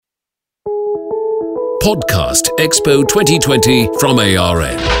Podcast Expo 2020 from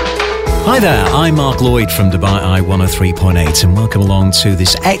ARN. Hi there, I'm Mark Lloyd from Dubai Eye 103.8 and welcome along to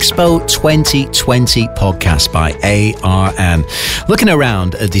this Expo 2020 podcast by ARN. Looking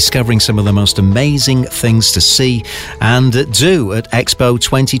around at discovering some of the most amazing things to see and do at Expo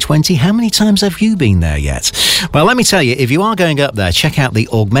 2020. How many times have you been there yet? Well, let me tell you, if you are going up there, check out the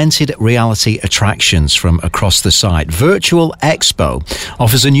augmented reality attractions from across the site. Virtual Expo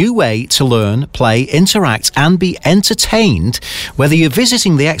offers a new way to learn, play, interact and be entertained, whether you're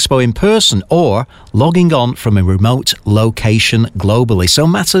visiting the Expo in person or logging on from a remote location globally. So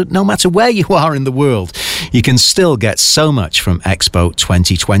no matter where you are in the world, you can still get so much from Expo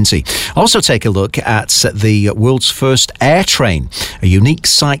 2020. Also take a look at the world's first air train, a unique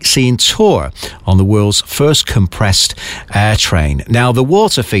sightseeing tour on the world's first compressed air train. Now, the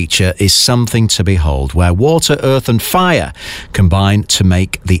water feature is something to behold, where water, earth and fire combine to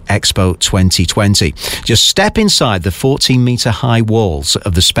make the Expo 2020. Just step inside the 14-metre high walls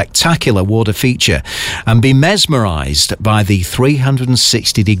of the spectacular water feature and be mesmerised by the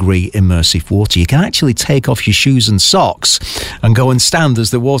 360-degree immersive water. You can actually take off your shoes and socks and go and stand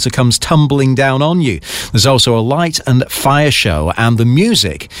as the water comes tumbling down on you. There's also a light and fire show, and the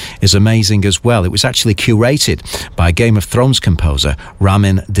music is amazing as well. It was actually curated by Game of Thrones composer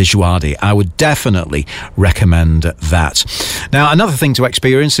Ramin Djawadi. I would definitely recommend that. Now, another thing to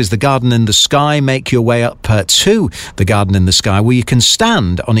experience is the Garden in the Sky. Make your way up to the Garden in the Sky, where you can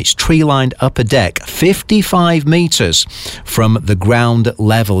stand on its tree-lined upper deck, 55 metres from the ground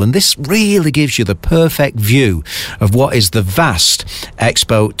level. And this really gives you the perfect view of what is the vast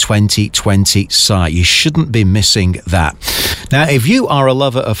Expo 2020 site. You shouldn't be missing that. Now, if you are a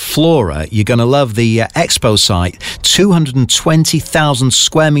lover of flora, you're going to love the Expo site, 220,000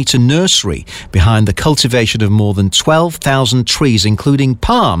 square metre nursery behind the cultivation of more than 12,000 trees, including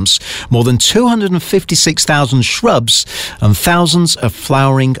palms, more than 256,000 shrubs and thousands of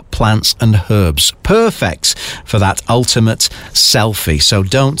flowering plants and herbs. Perfect for that ultimate selfie, so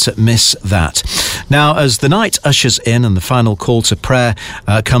don't miss that. Now, as the night ushers in and the final call to prayer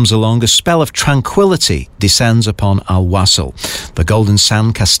comes along, a spell of tranquility descends upon Al Wasl. The golden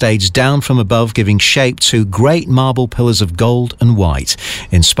sand cascades down from above, giving shape to great marble pillars of gold and white,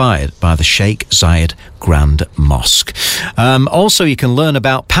 inspired by the Sheikh Zayed Grand Mosque. Also, you can learn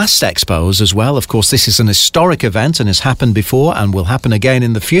about past expos as well. Of course, this is an historic event and has happened before and will happen again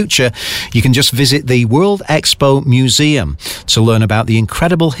in the future. You can just visit the World Expo Museum to learn about the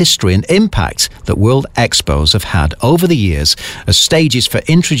incredible history and impact that World Expos have had over the years as stages for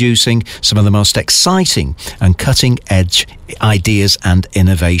introducing some of the most exciting and cutting-edge ideas and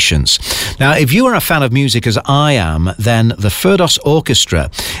innovations. Now, if you are a fan of music as I am, then the Firdos Orchestra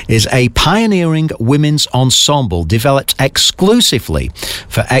is a pioneering women's ensemble developed exclusively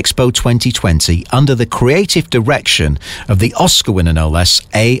for Expo 2020 under the creative direction of the Oscar winner, no less,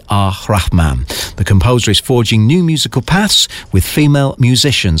 A.R. Rahman. The composer is forging new musical paths with female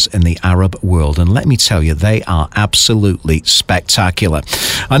musicians in the Arab world, and let me tell you, they are absolutely spectacular.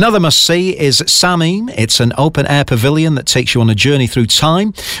 Another must-see is Samim. It's an open-air pavilion that takes you on a journey through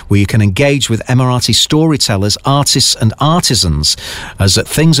time, where you can engage with Emirati storytellers, artists and artisans as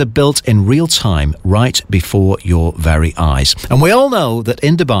things are built in real time right before your very eyes. And we all know that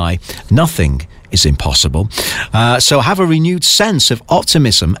in Dubai, nothing is impossible. So have a renewed sense of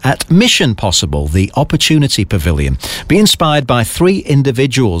optimism at Mission Possible, the Opportunity Pavilion. Be inspired by three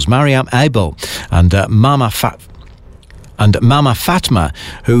individuals, Mariam Abo and Mama Fatma,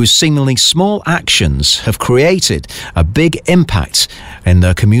 whose seemingly small actions have created a big impact in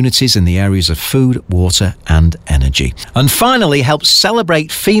their communities in the areas of food, water and energy. And finally, help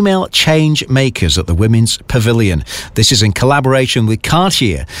celebrate female change makers at the Women's Pavilion. This is in collaboration with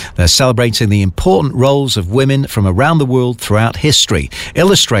Cartier. They're celebrating the important roles of women from around the world throughout history,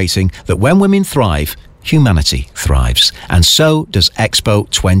 illustrating that when women thrive, humanity thrives. And so does Expo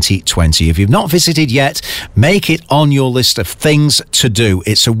 2020. If you've not visited yet, make it on your list of things to do.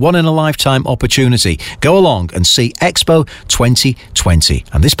 It's a one-in-a-lifetime opportunity. Go along and see Expo 2020.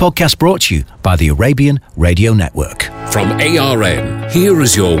 And this podcast brought to you by the Arabian Radio Network. From ARN, here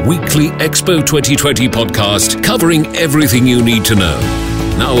is your weekly Expo 2020 podcast covering everything you need to know.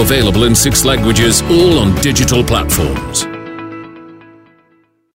 Now available in 6 languages, all on digital platforms.